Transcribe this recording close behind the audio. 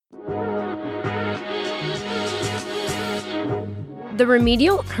The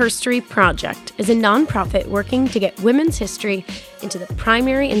Remedial Herstory Project is a nonprofit working to get women's history into the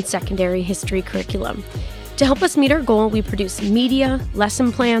primary and secondary history curriculum. To help us meet our goal, we produce media,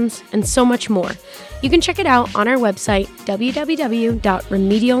 lesson plans, and so much more. You can check it out on our website,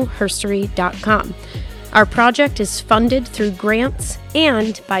 www.remedialherstory.com. Our project is funded through grants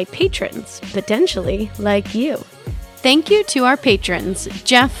and by patrons, potentially like you. Thank you to our patrons,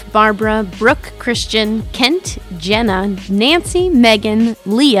 Jeff, Barbara, Brooke, Christian, Kent, Jenna, Nancy, Megan,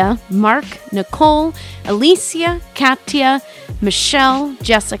 Leah, Mark, Nicole, Alicia, Katia, Michelle,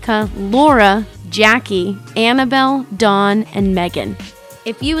 Jessica, Laura, Jackie, Annabelle, Dawn, and Megan.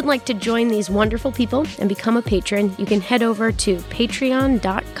 If you would like to join these wonderful people and become a patron, you can head over to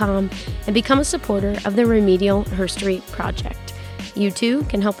patreon.com and become a supporter of the Remedial Herstory Project. You too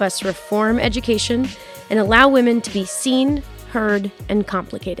can help us reform education and allow women to be seen, heard, and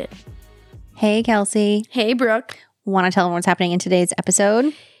complicated. Hey, Kelsey. Hey, Brooke. Want to tell them what's happening in today's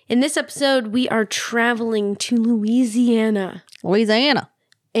episode? In this episode, we are traveling to Louisiana.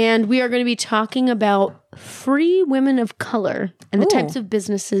 And we are going to be talking about free women of color and the types of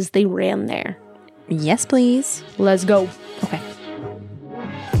businesses they ran there. Yes, please. Let's go. Okay.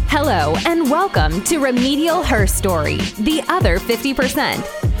 Hello, and welcome to Remedial Herstory, the other 50%,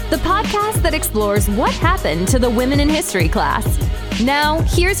 the podcast that explores what happened to the women in history class. Now,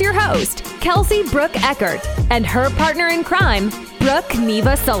 here's your host, Kelsey Brooke Eckert, and her partner in crime, Brooke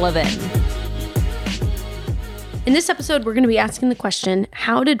Neva Sullivan. In this episode, we're going to be asking the question,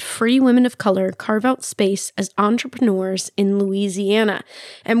 how did free women of color carve out space as entrepreneurs in Louisiana?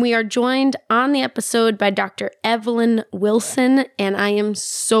 And we are joined on the episode by Dr. Evelyn Wilson, and I am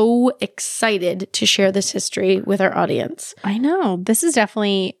so excited to share this history with our audience. I know. This is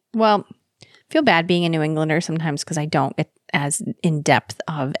definitely, well, I feel bad being a New Englander sometimes because I don't get as in-depth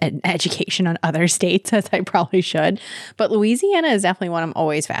of an education on other states as I probably should. But Louisiana is definitely one I'm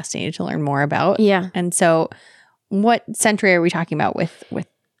always fascinated to learn more about. Yeah. And so what century are we talking about with?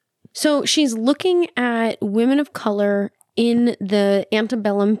 So she's looking at women of color in the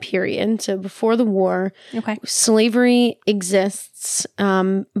antebellum period, so before the war. Okay. Slavery exists,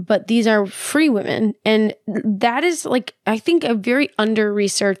 but these are free women. And that is, like, I think a very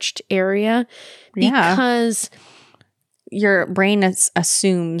under-researched area because your brain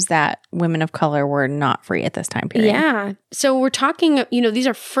assumes that women of color were not free at this time period. Yeah. So we're talking, these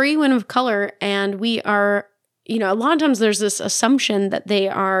are free women of color, and we are, a lot of times there's this assumption that they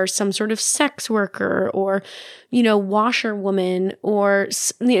are some sort of sex worker or, washerwoman or,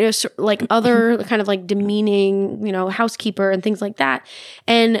 like other kind of like demeaning, housekeeper and things like that.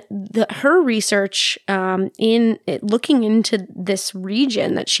 And her research in looking into this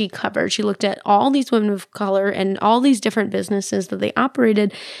region that she covered, she looked at all these women of color and all these different businesses that they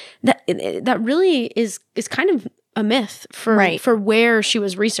operated. That really is kind of a myth for where she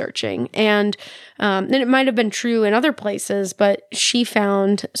was researching. And it might have been true in other places, but she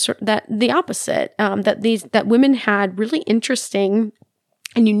found that the opposite, that women had really interesting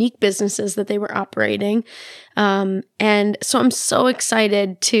and unique businesses that they were operating. And so I'm so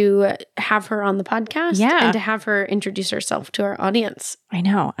excited to have her on the podcast and to have her introduce herself to our audience. I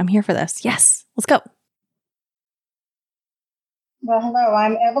know. I'm here for this. Yes. Let's go. Well, hello.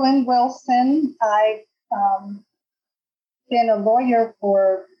 I'm Evelyn Wilson. I've been a lawyer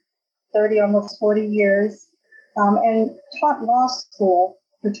for 30, almost 40 years, and taught law school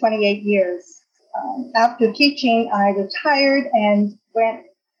for 28 years. After teaching, I retired and went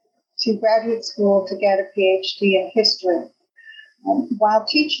to graduate school to get a PhD in history. While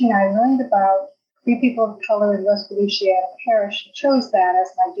teaching, I learned about free people of color in West Feliciana Parish and chose that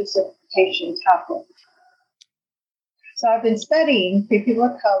as my dissertation topic. So I've been studying free people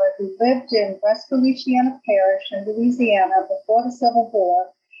of color who lived in West Feliciana Parish in Louisiana before the Civil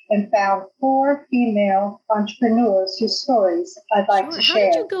War and found 4 female entrepreneurs whose stories I'd like to share.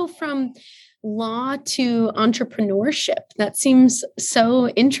 How did you go from law to entrepreneurship? That seems so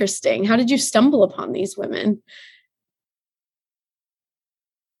interesting. How did you stumble upon these women?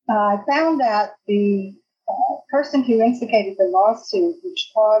 I found that the person who instigated the lawsuit, which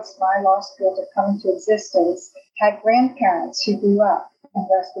caused my law school to come into existence, had grandparents who grew up in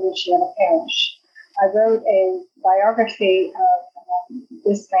West Feliciana Parish. I wrote a biography of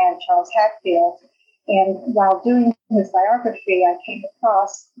this man, Charles Hatfield, and while doing his biography, I came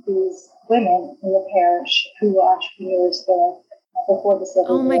across these women in the parish who were entrepreneurs there before the Civil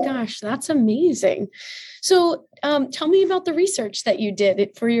War. Oh my gosh, that's amazing. So tell me about the research that you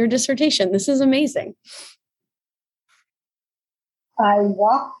did for your dissertation. This is amazing. I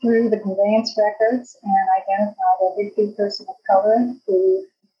walked through the conveyance records and identified every free person of color who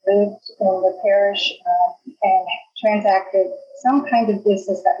lived in the parish and transacted some kind of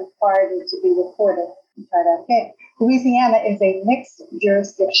business that required it to be reported. Okay. Louisiana is a mixed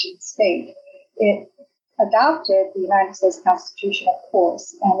jurisdiction state. It adopted the United States Constitution, of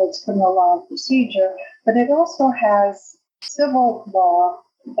course, and its criminal law and procedure, but it also has civil law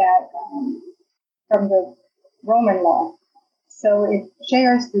that from the Roman law. So it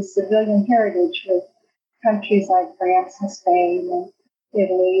shares the civilian heritage with countries like France and Spain and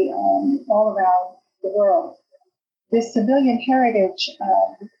Italy, all around the world. This civilian heritage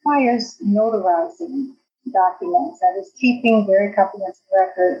requires notarizing documents, that is, keeping very comprehensive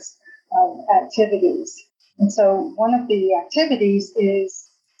records of activities. And so one of the activities is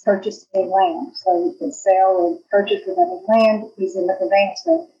purchasing land. So the sale and purchase of any land is in the conveyance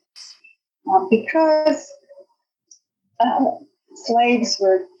records. Because slaves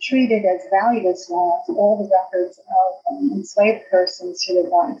were treated as valueless lands, all the records of enslaved persons who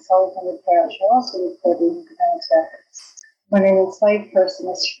had gotten sold in the parish were also recorded in the conveyance records. When an enslaved person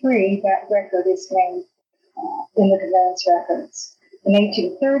is free, that record is named in the conveyance records. In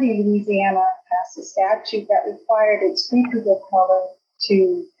 1830, Louisiana passed a statute that required its free people of color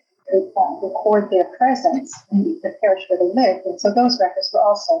to record their presence in the parish where they lived, and so those records were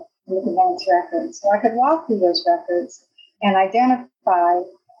also in the conveyance records. So I could walk through those records and identify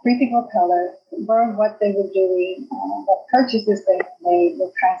free people of color, learn what they were doing, what purchases they made,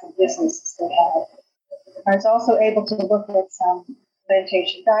 what kinds of businesses they had. I was also able to look at some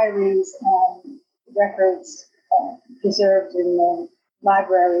plantation diaries and records preserved in the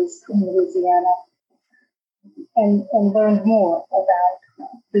libraries in Louisiana and learn more about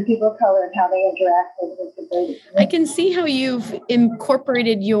free people of color and how they interacted with the Brady. I can see how you've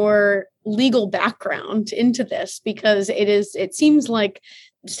incorporated your legal background into this, because it seems like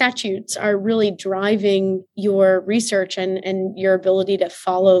statutes are really driving your research and your ability to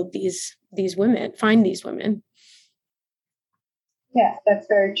follow these women, find these women. Yes, that's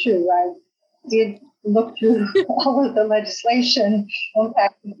very true. I did look through all of the legislation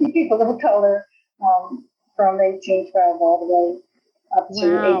impacting people of color from 1812 all the way up to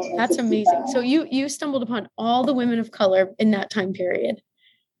 1865. That's amazing. So you stumbled upon all the women of color in that time period.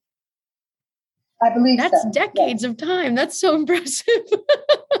 I believe that's so. decades of time. That's so impressive.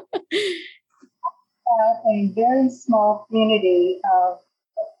 A very small community of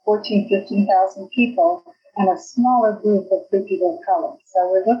 14,000, 15,000 people and a smaller group of free people of color. So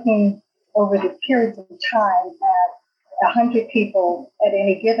we're looking over the periods of time at 100 people at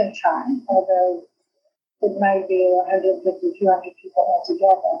any given time, although it might be 150, 200 people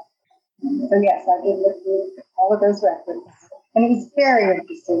altogether. So yes, I did look through all of those records. And it was very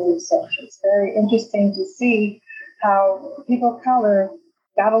interesting research. It's very interesting to see how people of color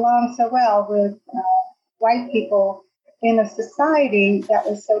got along so well with white people in a society that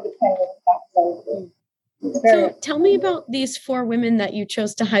was so dependent on slavery. So tell me about these 4 women that you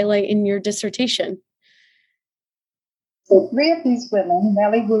chose to highlight in your dissertation. So 3 of these women,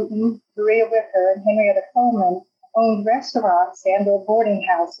 Nellie Wooten, Maria Wicker, and Henrietta Coleman, owned restaurants and or boarding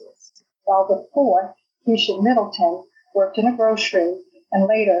houses, while the 4th, Keisha Middleton, worked in a grocery and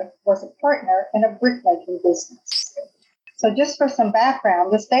later was a partner in a brickmaking business. So just for some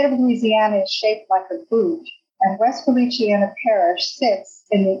background, the state of Louisiana is shaped like a boot, and West Feliciana Parish sits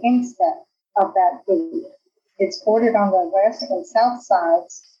in the instep of that boot. It's bordered on the west and south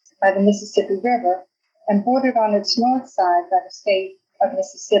sides by the Mississippi River and bordered on its north side by the state of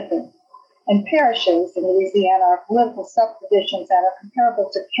Mississippi. And parishes in Louisiana are political subdivisions that are comparable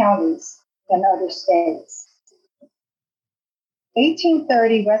to counties in other states.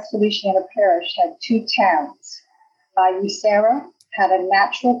 1830, West Feliciana Parish had 2 towns. Bayou Sara had a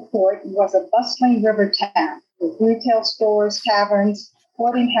natural port and was a bustling river town with retail stores, taverns,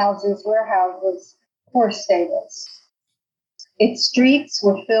 boarding houses, warehouses, horse stables. Its streets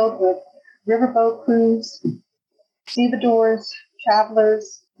were filled with riverboat crews, stevedores,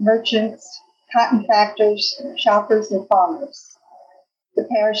 travelers, merchants, cotton factors, shoppers, and farmers. The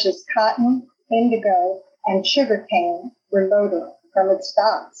parish's cotton, indigo, and sugarcane were loaded from its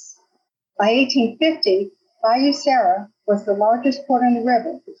stocks. By 1850, Bayou Sara was the largest port on the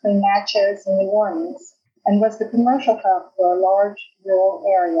river between Natchez and New Orleans and was the commercial hub for a large rural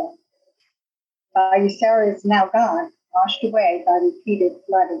area. Bayou Sara is now gone, washed away by repeated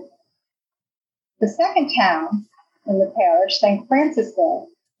flooding. The second town in the parish, St. Francisville,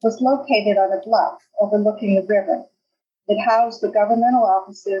 was located on a bluff overlooking the river. It housed the governmental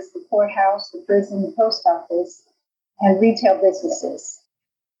offices, the courthouse, the prison, the post office, and retail businesses.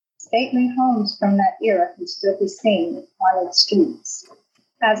 Stately homes from that era can still be seen on its streets.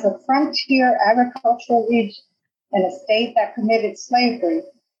 As a frontier agricultural region and a state that committed slavery,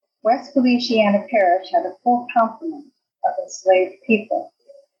 West Feliciana Parish had a full complement of enslaved people.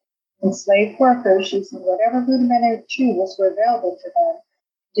 Enslaved workers, using whatever rudimentary tools were available to them,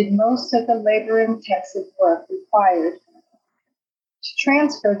 did most of the labor-intensive work required to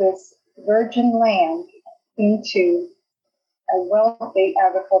transfer this virgin land into a wealthy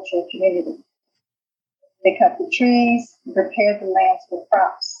agricultural community. They cut the trees and prepared the lands for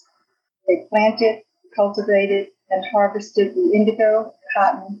crops. They planted, cultivated, and harvested the indigo,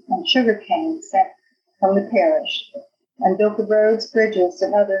 cotton, and sugarcane sent from the parish, and built the roads, bridges,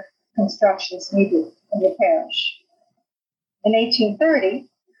 and other constructions needed in the parish. In 1830,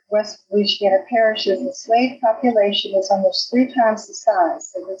 West Louisiana Parish's enslaved population was almost 3 times the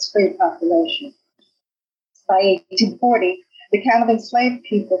size of its free population. By 1840, the count of enslaved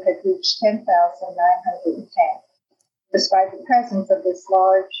people had reached 10,910. Despite the presence of this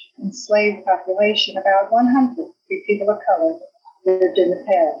large enslaved population, about 100 free people of color lived in the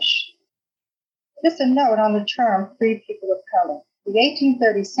parish. Just a note on the term free people of color. The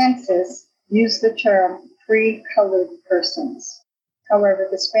 1830 census used the term free colored persons. However,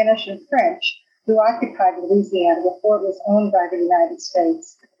 the Spanish and French, who occupied Louisiana before it was owned by the United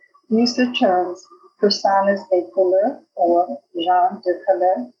States, used the terms personas de couleur or gens de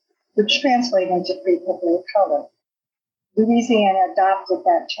couleur, which translate into free people of color. Louisiana adopted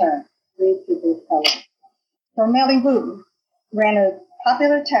that term, free people of color. So Nellie Wooten ran a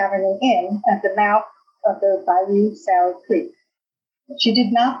popular tavern and inn at the mouth of the Bayou Sour Creek. She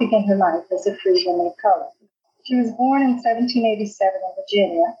did not begin her life as a free woman of color. She was born in 1787 in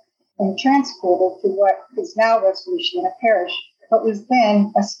Virginia and transported to what is now West Louisiana Parish, but was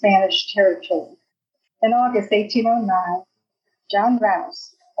then a Spanish territory. In August 1809, John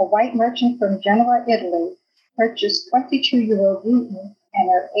Rouse, a white merchant from Genoa, Italy, purchased 22-year-old Wooten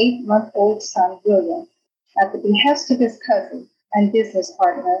and her 8-month-old son, William, at the behest of his cousin and business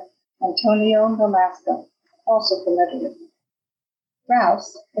partner, Antonio Nolasco, also from Italy.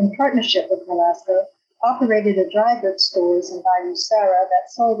 Rouse, in partnership with Nolasco, operated a dry goods stores in Bayou Sara that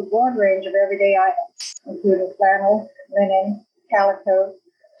sold a broad range of everyday items, including flannel, linen, calico,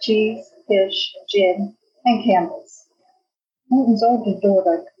 cheese, fish, gin, and candles. Wooten's older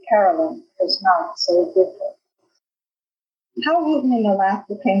daughter, Carolyn, was not so different. How Wooten and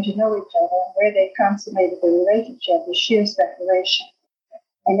Nolasco came to know each other and where they consummated their relationship is sheer speculation.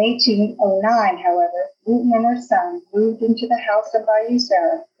 In 1809, however, Wooten and her son moved into the house in Bayou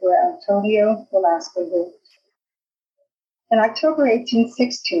Sara, where Antonio Nolasco lived. In October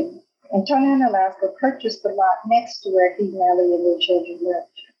 1816, Antonio Nolasco purchased the lot next to where he, Nellie, and their children lived.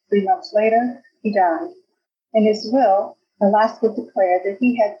 3 months later, he died. In his will, Nolasco declared that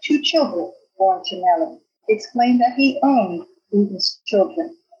he had 2 children born to Nellie. He explained that he owned Wooten's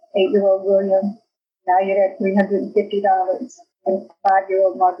children, 8-year-old William, valued at $350, and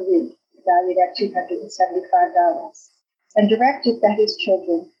 5-year-old Marguerite, valued at $275, and directed that his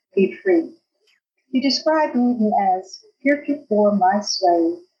children be free. He described Wooten as heretofore my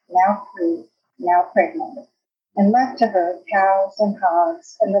slave, now free, now pregnant, and left to her cows and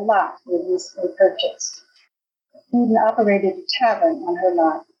hogs and the lot he had recently purchased. Wooten operated a tavern on her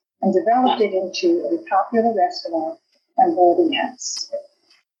lot and developed it into a popular restaurant and boarding house.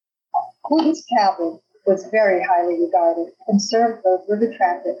 Wooten's tavern was very highly regarded and served both river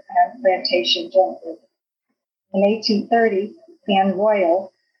traffic and plantation gentry. In 1830, Anne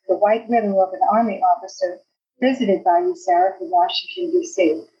Royal, the white widow of an Army officer, visited Bayou Sara from Washington,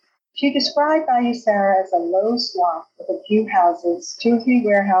 D.C. She described Bayou Sara as a low swamp with a few houses, 2 or 3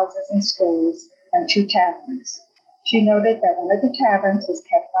 warehouses and stores, and 2 taverns. She noted that one of the taverns was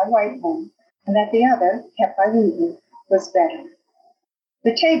kept by white men, and that the other, kept by Wooten, was better.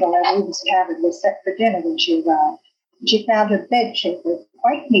 The table at Wooten's tavern was set for dinner when she arrived. She found her bed chamber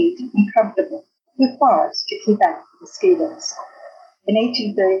quite neat and comfortable, with bars to keep out mosquitoes. In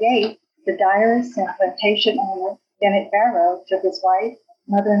 1838, the diarist and plantation owner, Bennett Barrow, took his wife,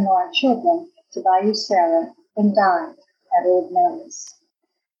 mother-in-law, and children to Bayou Sara and dined at Old Nellie's.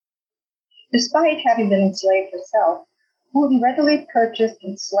 Despite having been enslaved herself, Wooten readily purchased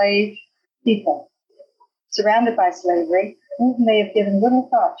enslaved people. Surrounded by slavery, Wooten may have given little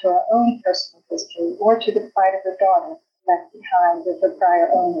thought to her own personal history or to the plight of her daughter left behind with her prior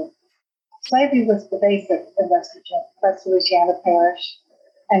owner. Slavery was pervasive in West Louisiana Parish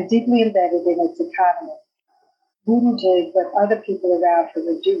and deeply embedded in its economy. Wooten did what other people around her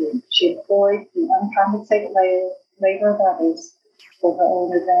were doing. She employed the uncompensated labor of others for her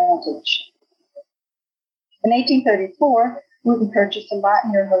own advantage. In 1834, Wooten purchased a lot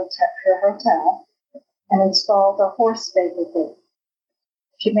near her hotel and installed a horse stable there.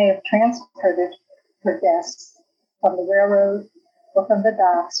 She may have transported her guests from the railroad or from the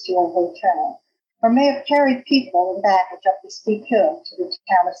docks to her hotel, or may have carried people and baggage up the steep hill to the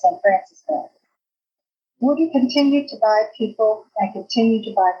town of San Francisco. Wooten continued to buy people and continued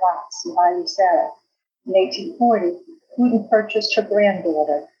to buy lots in Bayou Sarah. In 1840, Wooten purchased her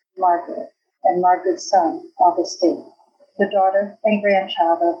granddaughter, Margaret, and Margaret's son, Augustine, the daughter and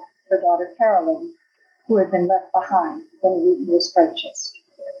grandchild of her daughter Carolyn, who had been left behind when Wooten was purchased.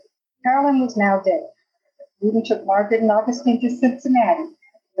 Carolyn was now dead. Wooten took Margaret and Augustine to Cincinnati,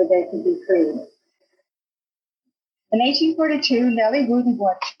 where they could be freed. In 1842, Nellie Wooten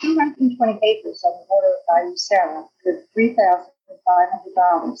bought 220 acres on the border of Bayou Sarah for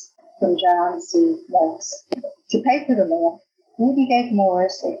 $3,500 from John C. Morris. To pay for the land, Wooten gave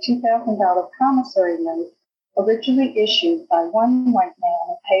Morris a $2,000 promissory note originally issued by one white man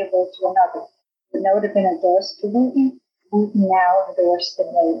and payable to another. The note had been endorsed to Wooten. Wooten now endorsed the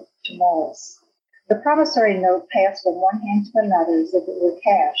note to Morris. The promissory note passed from one hand to another as if it were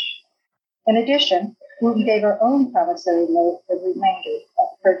cash. In addition, Wooten gave her own promissory note for the remainder of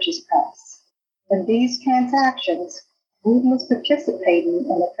the purchase price. In these transactions, Wooten was participating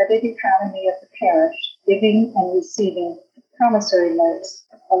in the credit economy of the parish, giving and receiving promissory notes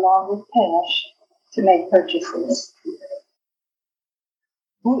along with cash to make purchases.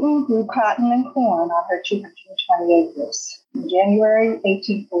 Wooten grew cotton and corn on her 220 acres. In January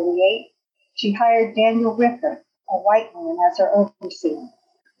 1848, she hired Daniel Ricker, a white man, as her overseer.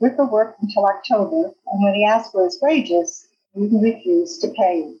 Ricker worked until October, and when he asked for his wages, Wooten refused to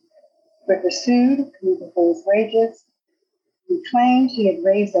pay him. Ricker sued Wooten for his wages. He claimed he had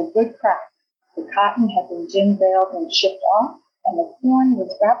raised a good crop. The cotton had been gin-baled and shipped off, and the corn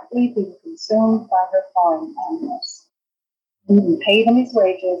was rapidly being consumed by her farm animals. Wooten paid him his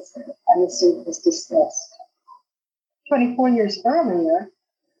wages, and the suit was dismissed. 24 years earlier,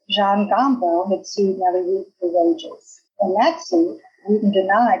 Jean Gambo had sued Nellie Wooten for wages. In that suit, Wooten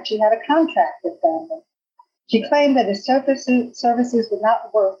denied she had a contract with Gambo. She claimed that his services were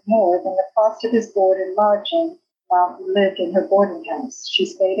not worth more than the cost of his board and lodging while he lived in her boarding house. She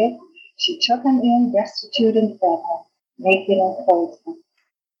stated, she took him in destitute and fed him, naked and clothed him.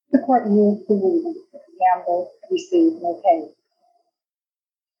 The court ruled for Wooten. Gambo received no pay.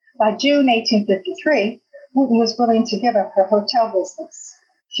 By June 1853, Wooten was willing to give up her hotel business.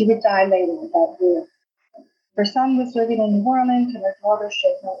 She would die later without year. Her son was living in New Orleans, and her daughter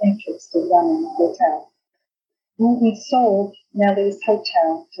showed no interest in running the hotel. Wooten sold Nellie's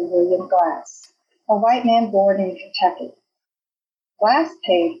hotel to William Glass, a white man born in Kentucky. Glass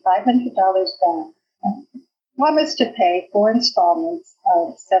paid $500 down and promised to pay 4 installments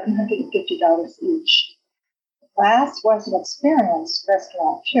of $750 each. Glass was an experienced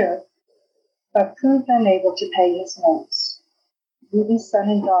restaurateur, but proved unable to pay his notes. Wooten's son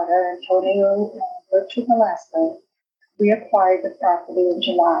and daughter, Antonio and Gertrude Velasco, reacquired the property in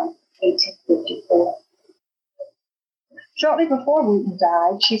July 1854. Shortly before Wooten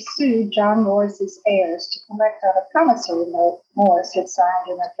died, she sued John Morris's heirs to collect on a promissory note Morris had signed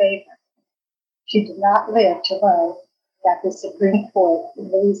in her favor. She did not live to learn that the Supreme Court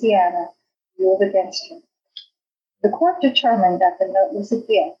in Louisiana ruled against her. The court determined that the note was a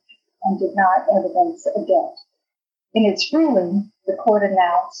gift and did not evidence a debt. In its ruling, the court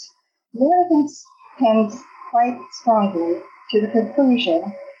announced, the evidence tends quite strongly to the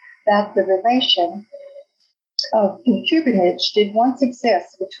conclusion that the relation of concubinage did once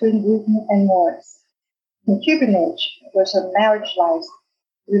exist between Wooten and Morris. Concubinage was a marriage-like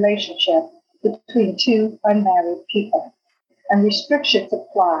relationship between two unmarried people, and restrictions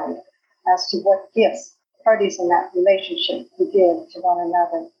applied as to what gifts parties in that relationship could give to one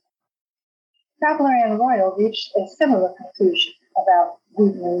another. Traveler Anne Royal reached a similar conclusion about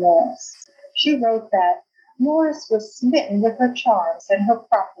Wooten and Morris. She wrote that Morris was smitten with her charms and her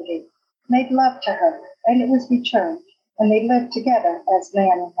property, made love to her, and it was returned, and they lived together as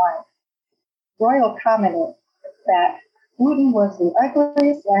man and wife. Royal commented that Wooten was the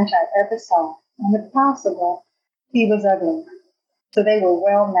ugliest wench I ever saw, and if possible, he was ugly. So they were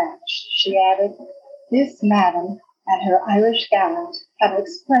well matched. She added, this madam and her Irish gallant had an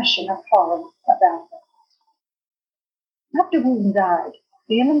expression of horror about them. After Wooten died,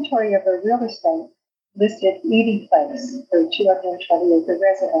 the inventory of her real estate listed Eating Place, her 220-acre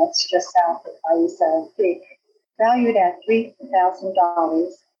residence just south of Bayou Sarah Creek, valued at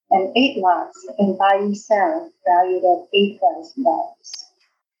 $3,000, and 8 lots in Bayou Sarah valued at $8,000.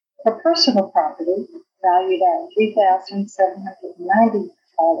 Her personal property, valued at $3,790,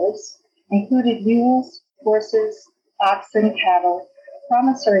 included mules, horses, oxen, cattle,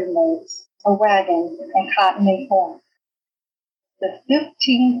 promissory notes, a wagon, and cotton and corn. The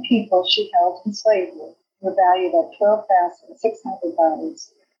 15 people she held in slavery were valued at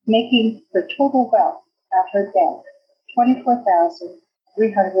 $12,600, making her total wealth at her death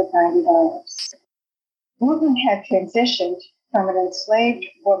 $24,390. Woodman had transitioned from an enslaved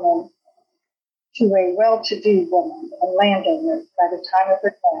woman to a well-to-do woman and landowner by the time of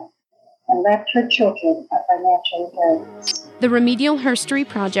her death, and left her children a financial inheritance. The Remedial Herstory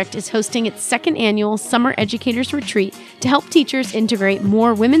Project is hosting its second annual Summer Educators Retreat to help teachers integrate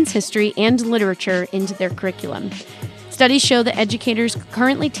more women's history and literature into their curriculum. Studies show that educators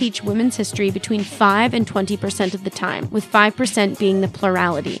currently teach women's history between 5 and 20% of the time, with 5% being the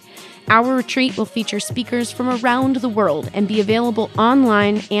plurality. Our retreat will feature speakers from around the world and be available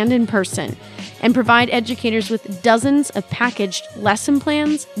online and in person, and provide educators with dozens of packaged lesson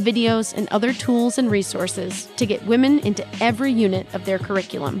plans, videos, and other tools and resources to get women into every unit of their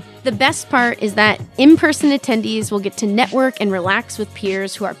curriculum. The best part is that in-person attendees will get to network and relax with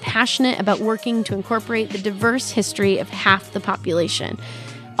peers who are passionate about working to incorporate the diverse history of half the population,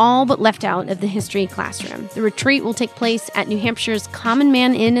 all but left out of the history classroom. The retreat will take place at New Hampshire's Common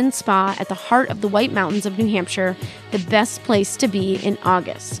Man Inn and Spa at the heart of the White Mountains of New Hampshire, the best place to be in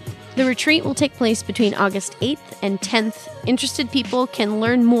August. The retreat will take place between August 8th and 10th. Interested people can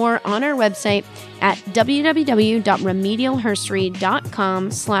learn more on our website at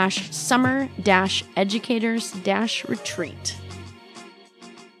www.remedialherstory.com/summer-educators-retreat.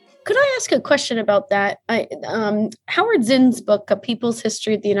 Could I ask a question about that? Howard Zinn's book, A People's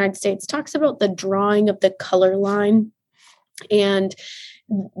History of the United States, talks about the drawing of the color line and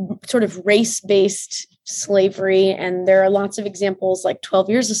sort of race-based slavery. And there are lots of examples like 12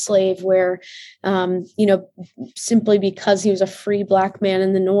 Years a Slave where, simply because he was a free Black man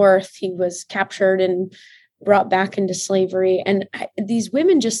in the North, he was captured and brought back into slavery. And these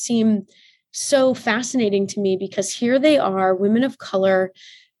women just seem so fascinating to me because here they are, women of color,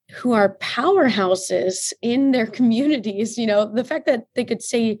 who are powerhouses in their communities. The fact that they could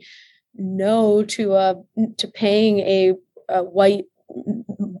say no to paying a white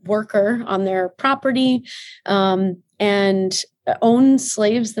worker on their property and own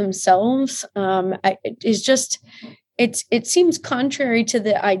slaves themselves it seems contrary to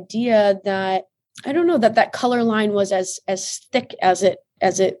the idea that that color line was as thick as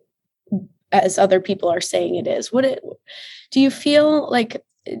other people are saying it is. Do you feel like?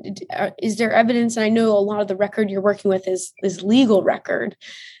 Is there evidence? And I know a lot of the record you're working with is legal record,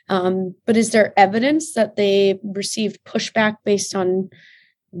 but is there evidence that they received pushback based on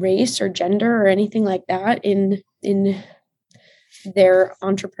race or gender or anything like that in their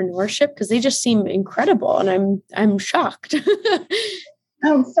entrepreneurship? Because they just seem incredible, and I'm shocked.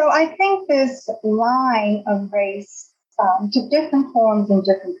 So I think this line of race took different forms in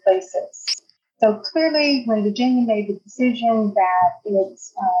different places. So clearly, when Virginia made the decision that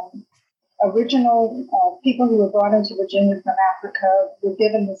its original people who were brought into Virginia from Africa were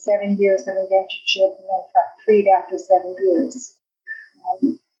given the 7 years of indentureship and then freed after 7 years.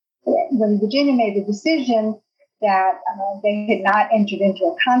 When Virginia made the decision that they had not entered into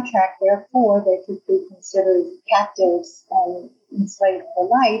a contract, therefore they could be considered captives and enslaved for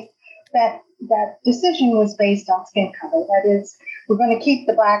life, that decision was based on skin color. That is, we're going to keep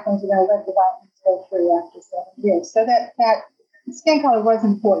the Black ones, we're going to let the white ones go free after 7 years. So that skin color was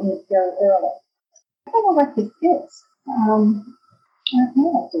important very early. I don't know what this is. I have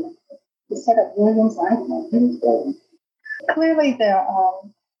no idea. To set up William's life. Clearly, the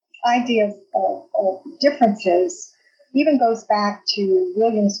idea of differences even goes back to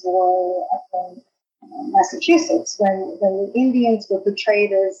William's War up in Massachusetts, when the Indians were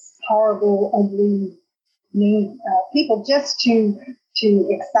portrayed as horrible, ugly, mean people, just to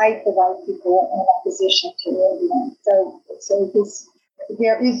excite the white people in opposition to Indians. So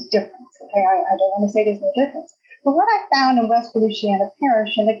there is difference. Okay, I don't want to say there's no difference. But what I found in West Feliciana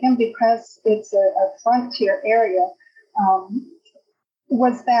Parish, and again because it's a frontier area,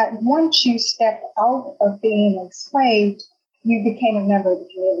 was that once you stepped out of being enslaved, you became a member of the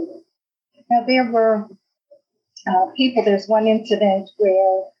community. Now, there were people, there's one incident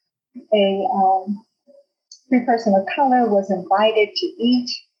where a free person of color was invited to eat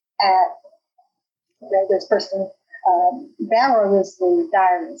at, this person, Barrow is the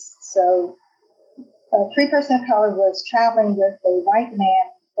diarist. So a free person of color was traveling with a white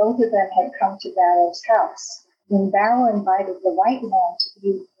man. Both of them had come to Barrow's house. When Barrow invited the white man to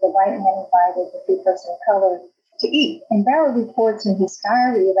eat, the white man invited the free person of color to eat. And Barrow reports in his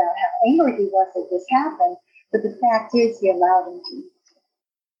diary about how angry he was that this happened, but the fact is he allowed him to eat.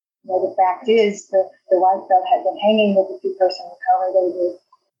 The fact is the white fellow had been hanging with the free person of color. They were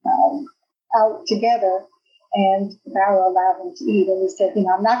out together, and Barrow allowed him to eat. And he said,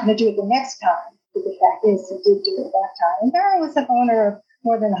 I'm not going to do it the next time. But the fact is he did do it that time. And Barrow was an owner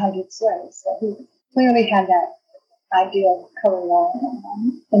more than 100 slaves. So he clearly had that idea of color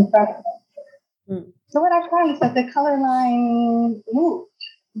line in front of him. So what I found is that the color line moved.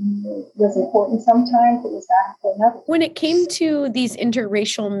 It was important sometimes, it was not for another. When it came to these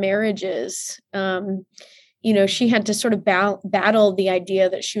interracial marriages, she had to sort of battle the idea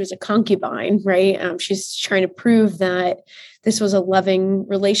that she was a concubine, right? She's trying to prove that this was a loving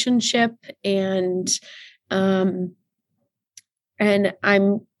relationship. And I'm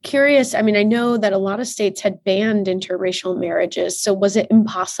curious. I mean, I know that a lot of states had banned interracial marriages. So was it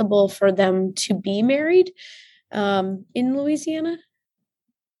impossible for them to be married in Louisiana?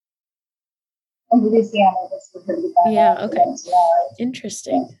 In Louisiana, was prohibited by law. Okay.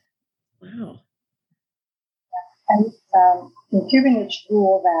 Interesting. Wow. And the concubinage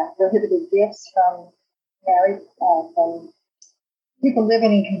rule that prohibited gifts from married, from people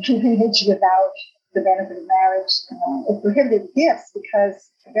living in concubinage without the benefit of marriage. It prohibited gifts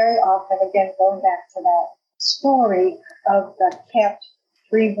because very often, again, going back to that story of the kept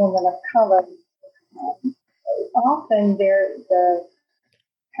free woman of color, often the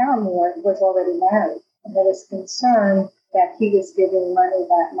paramour was already married, and there was concern that he was giving money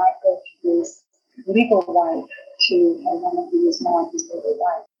that might go to his legal wife to a woman who was not his legal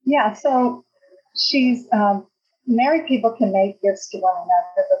wife. Yeah, so she's married people can make gifts to one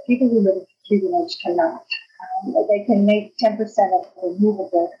another, but people who live in concubinage cannot. They can make 10% of the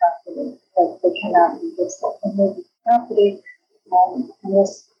movable property, but they cannot make gifts of movable property. And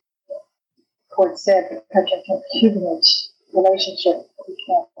this court said because of concubinage relationship, we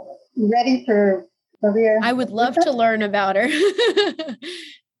can't. Ready for Maria? I would love to learn about her.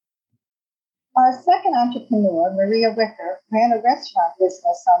 Our second entrepreneur, Maria Wicker, ran a restaurant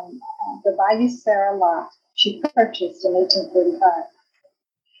business on the Bayou Sarah lot she purchased in 1845.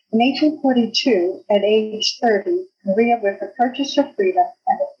 In 1842, at age 30, Maria Wicker purchased her freedom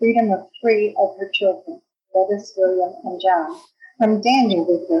and the freedom of 3 of her children, Bettis, William, and John, from Daniel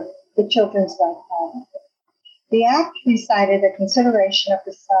Wicker, the children's white father. The act recited a consideration of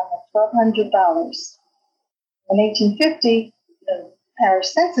the sum of $1,200. In 1850, the parish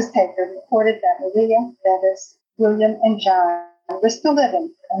census taker reported that Maria, Bettis, William, and John were still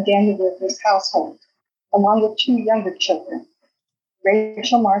living in Daniel Wicker's household, along with 2 younger children,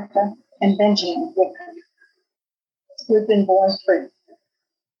 Rachel Martha and Benjamin Wicker, who had been born free.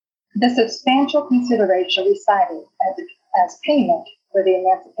 The substantial consideration recited as payment for the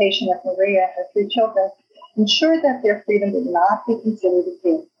emancipation of Maria and her 3 children ensured that their freedom would not be considered a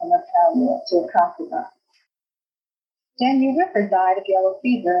gift from a paramour to a concubine. Daniel Wicker died of yellow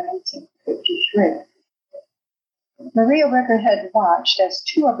fever in 1853. Maria Wicker had watched as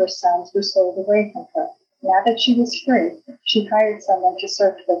 2 of her sons were sold away from her. Now that she was free, she hired someone to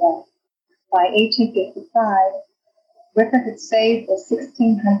search for them. By 1855, Wicker had saved the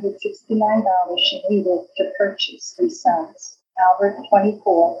 $1,669 she needed to purchase 3 sons, Albert,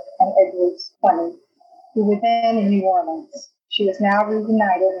 24, and Edward, 20, who were then in New Orleans. She was now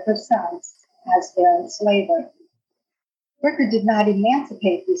reunited with her sons as their enslaver. Wicker did not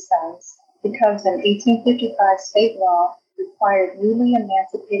emancipate these sons because an 1855 state law required newly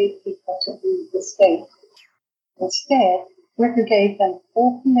emancipated people to leave the state. Instead, Wicker gave them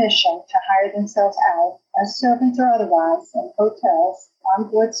full permission to hire themselves out as servants or otherwise in hotels, on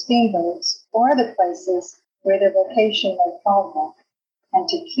board steamboats, or other places where their vocation may call them, and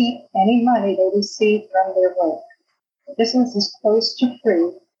to keep any money they received from their work. This was as close to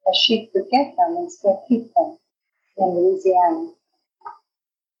free as she could get them and still keep them in Louisiana.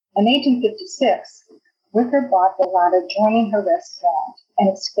 In 1856, Wicker bought the lot adjoining her restaurant and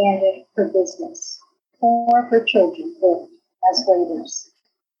expanded her business. 4 of her children worked as waiters.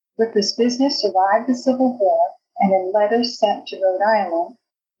 Wicker's business survived the Civil War, and in letters sent to Rhode Island,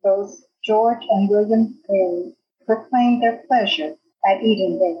 both George and William Greene proclaimed their pleasure at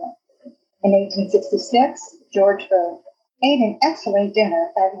eating there. In 1866, George wrote, "Ate an excellent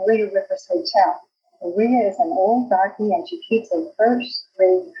dinner at Maria Wicker's hotel. Maria is an old darky and she keeps a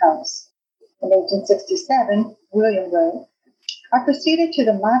first-rate house." In 1867, William wrote, "I proceeded to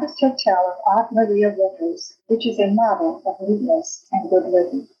the modest hotel of Aunt Maria Wicker's, which is a model of neatness and good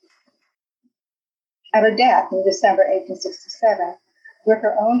living." At her death in December 1867,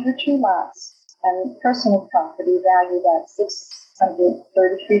 Wicker owned her 2 lots and personal property valued at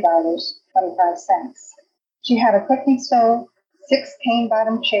 $633.25. She had a cooking stove, 6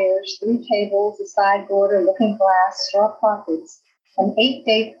 cane-bottom chairs, 3 tables, a sideboard, a looking-glass, straw carpets, an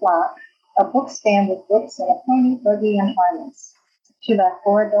 8-day clock, a bookstand with books, and a pony, buggy, and harness. She left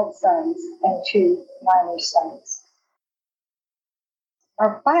 4 adult sons and 2 minor sons.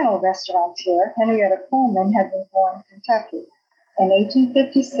 Our final restaurateur, Henrietta Coleman, had been born in Kentucky. In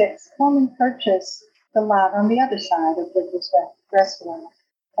 1856, Coleman purchased the lot on the other side of Vickers restaurant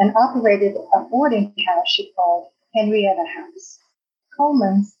and operated a boarding house she called Henrietta House.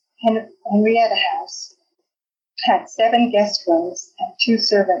 Coleman's Henrietta House had 7 guest rooms and 2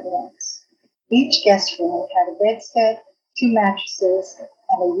 servant rooms. Each guest room had a bedstead, 2 mattresses,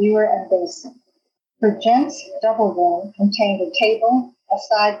 and a ewer and basin. Her gents' double room contained a table, a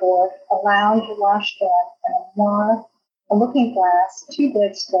sideboard, a lounge, a washstand, an armoire, a looking glass, 2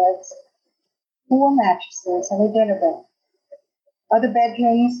 bedspreads, 4 mattresses, and a dinner bed. Other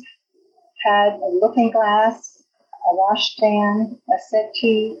bedrooms had a looking glass, a washstand, a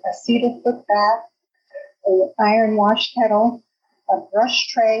settee, a cedar foot bath, an iron wash kettle, a brush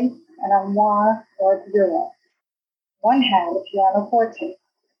tray, an armoire, or a bureau. One had a pianoforte.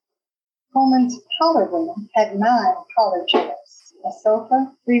 Coleman's parlor room had 9 parlor chairs, a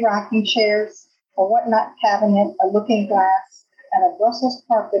sofa, 3 rocking chairs, a whatnot cabinet, a looking glass, and a Brussels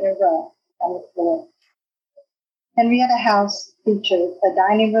carpet in row on the floor. Henrietta House featured a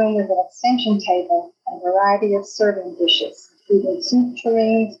dining room with an extension table and a variety of serving dishes, including soup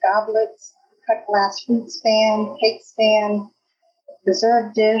tureens, goblets, cut glass fruit stand, cake stand,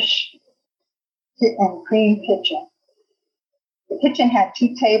 preserve dish, and cream kitchen. The kitchen had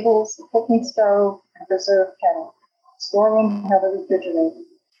 2 tables, a cooking stove, and a preserve kettle. The storeroom held a refrigerator.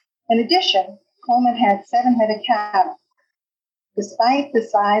 In addition, Coleman had 7 head of cattle. Despite the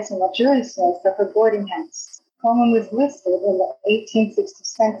size and luxuriousness of her boarding house, Coleman was listed in the 1860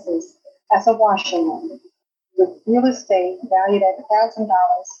 census as a washerwoman, with real estate valued at $1,000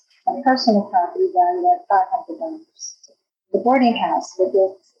 and personal property valued at $500. The boarding house, with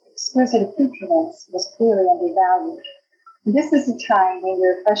its exquisite accoutrements, was clearly undervalued. And this is a time when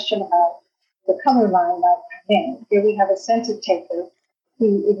your question about the color line might come in. Here we have a census taker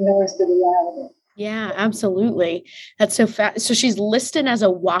who ignores the reality. Yeah, absolutely. That's so fast. So she's listed as a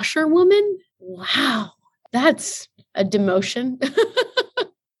washerwoman? Wow. That's a demotion.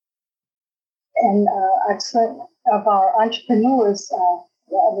 And I've said of our entrepreneurs,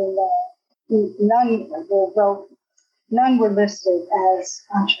 none were listed as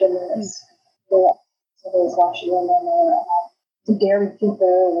entrepreneurs. So there's washerwomen or dairy keeper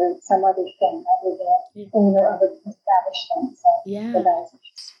or some other thing other than owner of an establishment. So Yeah.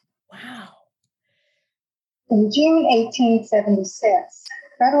 Wow. In June 1876,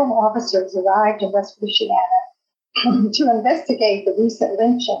 federal officers arrived in West Louisiana to investigate the recent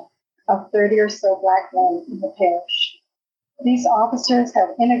lynching of 30 or so Black men in the parish. These officers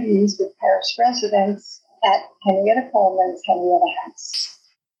held interviews with parish residents at Henrietta Coleman's Henrietta House.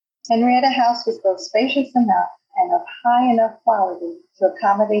 Henrietta House was both spacious enough and of high enough quality to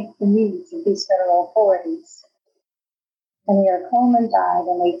accommodate the needs of these federal authorities. Henrietta Coleman died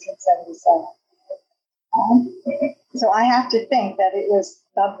in 1877. So I have to think that it was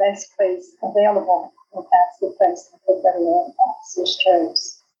the best place available, if that's the place that the federal officers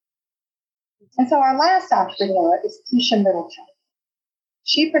chose. And so our last entrepreneur is Keisha Middleton.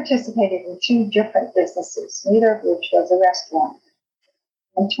 She participated in 2 different businesses, neither of which was a restaurant.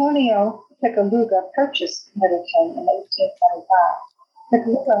 Antonio Picaluga purchased Middleton in 1825.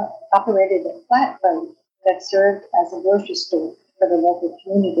 Picaluga operated a flatboat that served as a grocery store for the local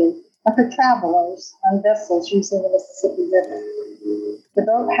community and for travelers on vessels using the Mississippi River. The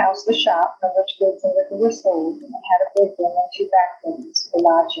boat housed the shop from which goods and liquor were sold and had a bedroom and 2 back rooms for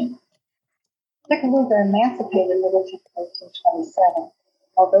lodging. Picaluga emancipated Middleton in 1827.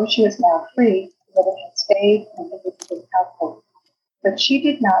 Although she was now free, Middleton stayed in Picaluga's household, but she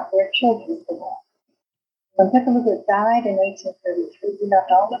did not bear children for them. When Picaluga died in 1833, he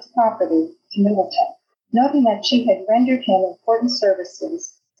left all his property to Middleton, noting that she had rendered him important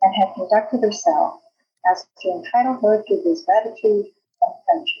services and had conducted herself as to entitle her to his gratitude and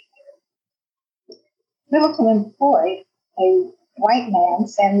friendship. Middleton employed a white man,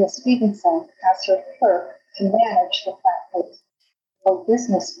 Samuel Stevenson, as her clerk to manage the flatboat for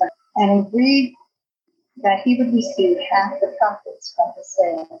business firm, and agreed that he would receive half the profits from the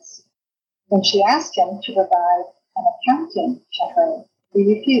sales. When she asked him to provide an accounting to her,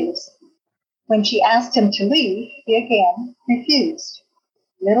 he refused. When she asked him to leave, he again refused.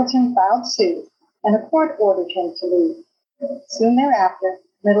 Middleton filed suit, and a court ordered him to leave. Soon thereafter,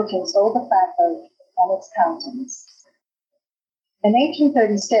 Middleton sold the flatboat and its contents. In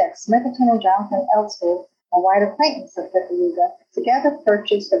 1836, Middleton and Jonathan Ellsworth, a white acquaintance of Picaluga, together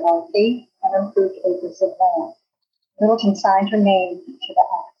purchased about 8 unimproved acres of land. Middleton signed her name to the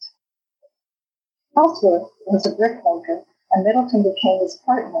act. Ellsworth was a brickmaker, and Middleton became his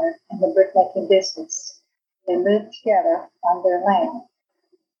partner in the brickmaking business. They lived together on their land.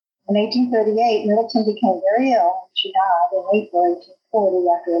 In 1838, Middleton became very ill. She died in April 1840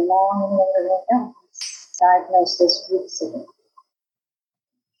 after a long and lingering illness, diagnosed as brucine.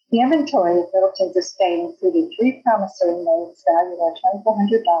 The inventory of Middleton's estate included 3 promissory notes valued at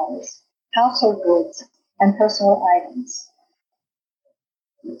 $2,400, household goods, and personal items,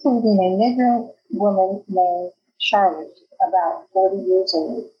 including a Negro woman named Charlotte, about 40 years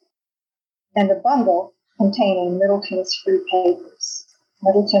old, and a bundle containing Middleton's free papers.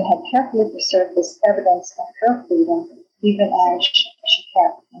 Middleton had carefully preserved this evidence of her freedom, even as she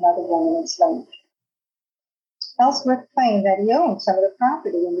kept another woman enslaved. Ellsworth claimed that he owned some of the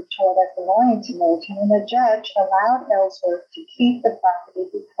property in Detroit as belonging to Middleton, and the judge allowed Ellsworth to keep the property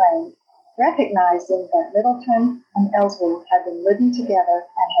he claimed, recognizing that Middleton and Ellsworth had been living together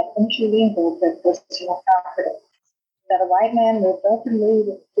and had intermingled their personal property. That a white man lived openly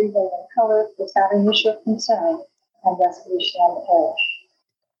with free women of color was not an issue of concern and resolution on the parish.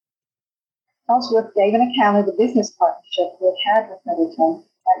 Ellsworth gave an account of the business partnership he had with Middleton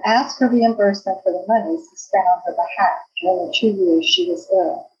and asked for reimbursement for the monies he spent on her behalf during the 2 years she was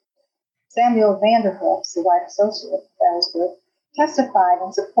ill. Samuel Vanderhoof, the white associate of Ellsworth, testified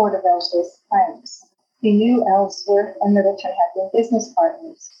in support of Ellsworth's claims. He knew Ellsworth and Middleton had been business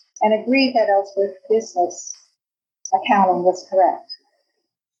partners and agreed that Ellsworth's business accounting was correct.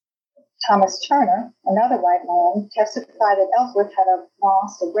 Thomas Turner, another white man, testified that Ellsworth had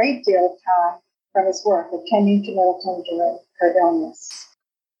lost a great deal of time from his work attending to Middleton during her illness.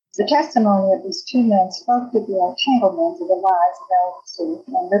 The testimony of these 2 men spoke to the entanglement of the lives of Ellsworth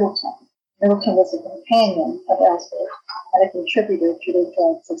and Middleton. Middleton was a companion of Ellsworth and a contributor to their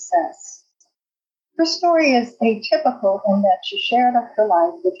joint success. Her story is atypical in that she shared her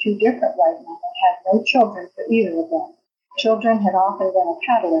life with 2 different white men and had no children for either of them. Children had often been a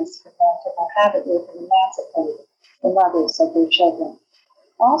catalyst for them to cohabit with and emancipate the mothers of their children.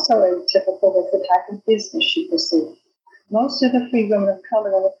 Also atypical was the type of business she pursued. Most of the free women of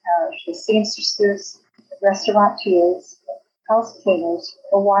color in the parish were seamstresses, restaurateurs, house cleaners,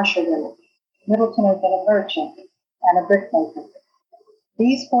 or washerwomen. Middleton had been a merchant and a brickmaker.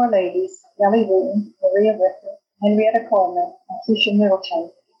 These 4 ladies, Nellie Wooten, Maria Whitman, Henrietta Coleman, and Keisha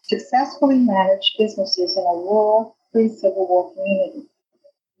Middleton, successfully managed businesses in a rural, pre-Civil War community.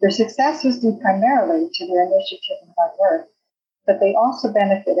 Their success was due primarily to their initiative and hard work, but they also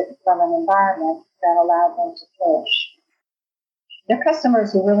benefited from an environment that allowed them to flourish. Their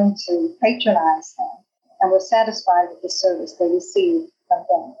customers were willing to patronize them and were satisfied with the service they received from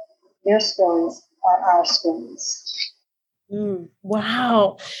them. Their stories are our stories.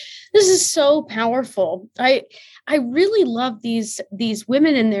 Wow. This is so powerful. I really love these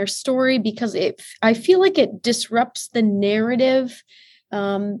women and their story because I feel like it disrupts the narrative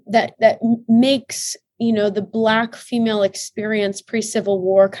that makes, the Black female experience pre-Civil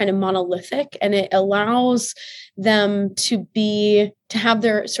War kind of monolithic, and it allows them to have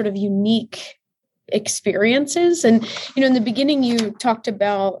their sort of unique experiences. And, in the beginning, you talked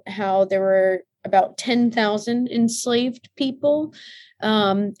about how there were about 10,000 enslaved people.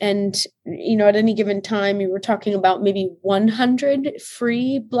 And, at any given time, you were talking about maybe 100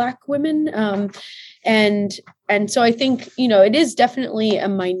 free Black women. And so I think, it is definitely a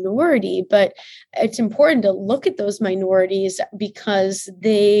minority, but it's important to look at those minorities because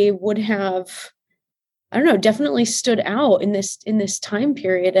they would have, definitely stood out in this time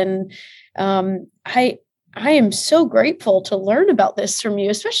period. And I am so grateful to learn about this from you,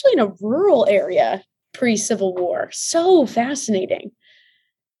 especially in a rural area pre-Civil War. So fascinating.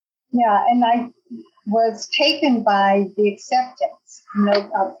 Yeah, and I was taken by the acceptance.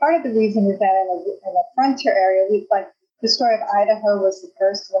 Part of the reason is that in a frontier area, the story of Idaho was the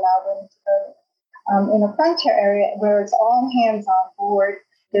first when I went to her. In a frontier area where it's all hands on board,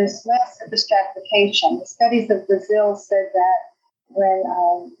 there's less of the stratification. The studies of Brazil said that when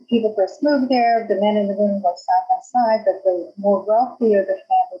people first moved there, the men and the women were side by side, but the more wealthier the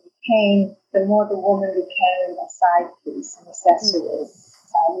family became, the more the woman became a side piece, an accessory,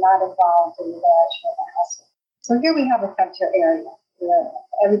 not involved in the management of the household. So here we have a frontier area where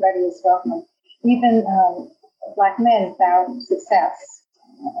everybody is welcome. Even Black men found success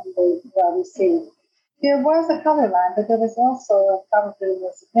and they were well received. There was a color line, but there was also probably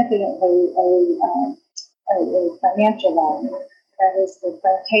more significantly a financial line. That is, the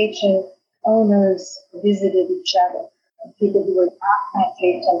plantation owners visited each other. And people who were not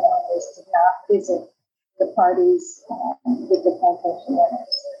plantation owners did not visit the parties with the plantation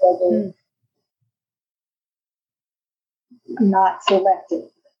owners. So they not selected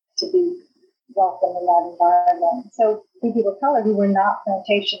to be welcome in that environment. So people of color who were not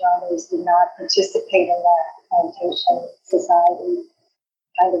plantation owners did not participate in that plantation society.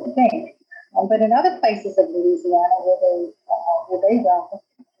 kind of thing. But in other places of Louisiana where they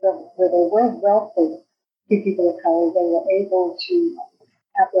were wealthy people of color, they were able to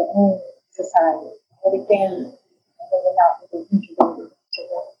have their own society. But again, they were not really integrated to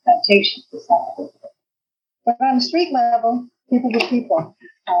the plantation society. But on the street level, people were people.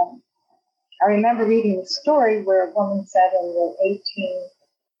 I remember reading a story where a woman said in the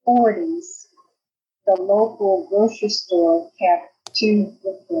 1840s, the local grocery store kept two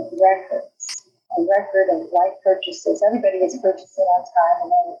different records. A record of white purchases. Everybody was purchasing on time,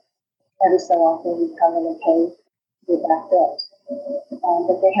 and then every so often we'd come in and pay with that bill.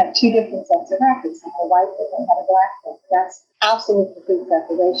 But they had two different sets of records. They had a white book and had a black book. That's absolute complete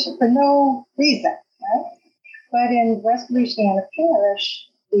separation for no reason, right? But in West Louisiana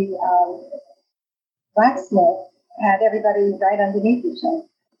Parish, the blacksmith had everybody right underneath each other.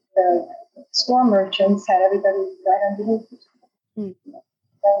 The store merchants had everybody right underneath each other.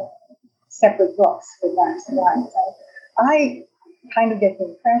 Separate books for blacks and whites. I kind of get the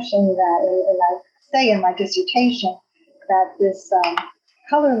impression that, and I say in my dissertation, that this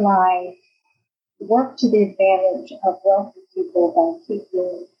color line worked to the advantage of wealthy people by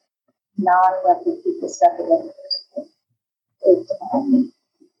keeping non-wealthy people separated. It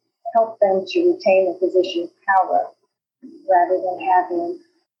helped them to retain a position of power rather than having,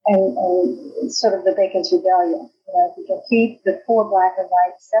 and sort of the Bacon's Rebellion. You know, if we can keep the poor black and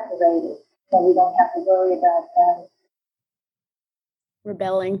white separated, then we don't have to worry about them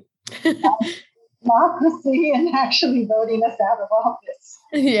rebelling. Democracy and actually voting us out of office.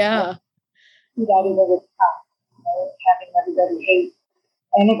 Yeah. That even with having everybody hate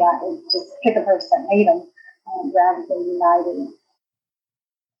anybody, just pick a person, hate them, rather than uniting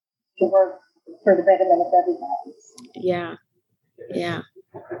to work for the betterment of everybody. Yeah. Yeah.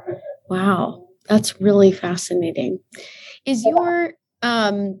 Wow. That's really fascinating. Is your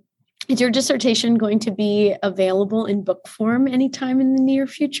dissertation going to be available in book form anytime in the near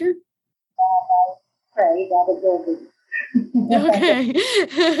future? I pray that it will be. Okay.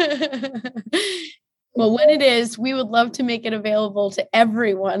 Well, when it is, we would love to make it available to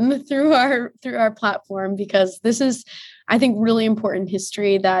everyone through our platform, because this is, I think, really important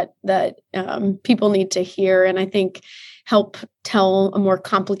history that people need to hear, and I think help tell a more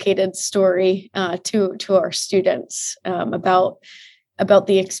complicated story to our students about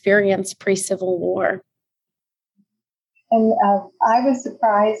the experience pre-Civil War. And I was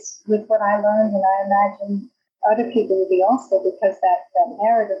surprised with what I learned, and I imagine other people will be also, because that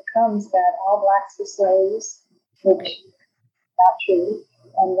narrative comes that all blacks were slaves, which is not true,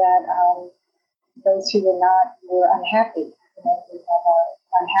 and that those who were not were unhappy. You know, we are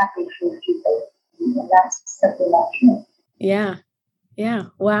unhappy for people, and that's simply not true. Yeah. Yeah.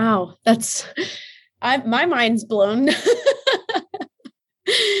 Wow. That's, my mind's blown.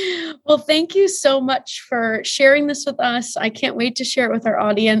 Well, thank you so much for sharing this with us. I can't wait to share it with our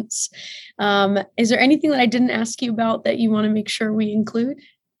audience. Is there anything that I didn't ask you about that you want to make sure we include?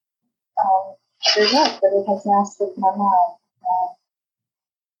 There was, but it has now slipped my mind.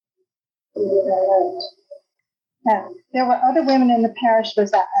 There were other women in the parish,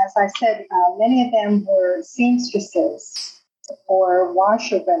 as I said, many of them were seamstresses or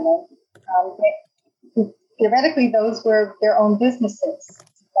washerwomen. Theoretically, those were their own businesses,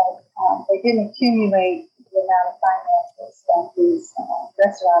 but they didn't accumulate the amount of finances that these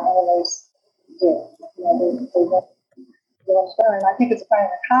restaurant owners did. You know, they went further, and I think it's quite an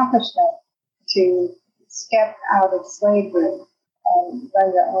accomplishment to step out of slavery and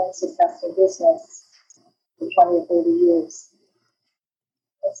run your own successful business for 20 or 30 years.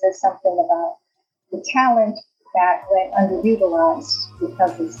 It says something about the talent that went underutilized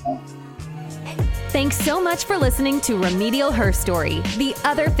because of slavery. Thanks so much for listening to Remedial Her Story, The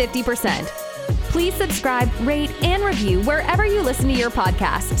Other 50%. Please subscribe, rate, and review wherever you listen to your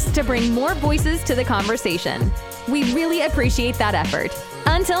podcasts to bring more voices to the conversation. We really appreciate that effort.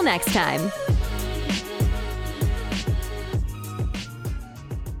 Until next time.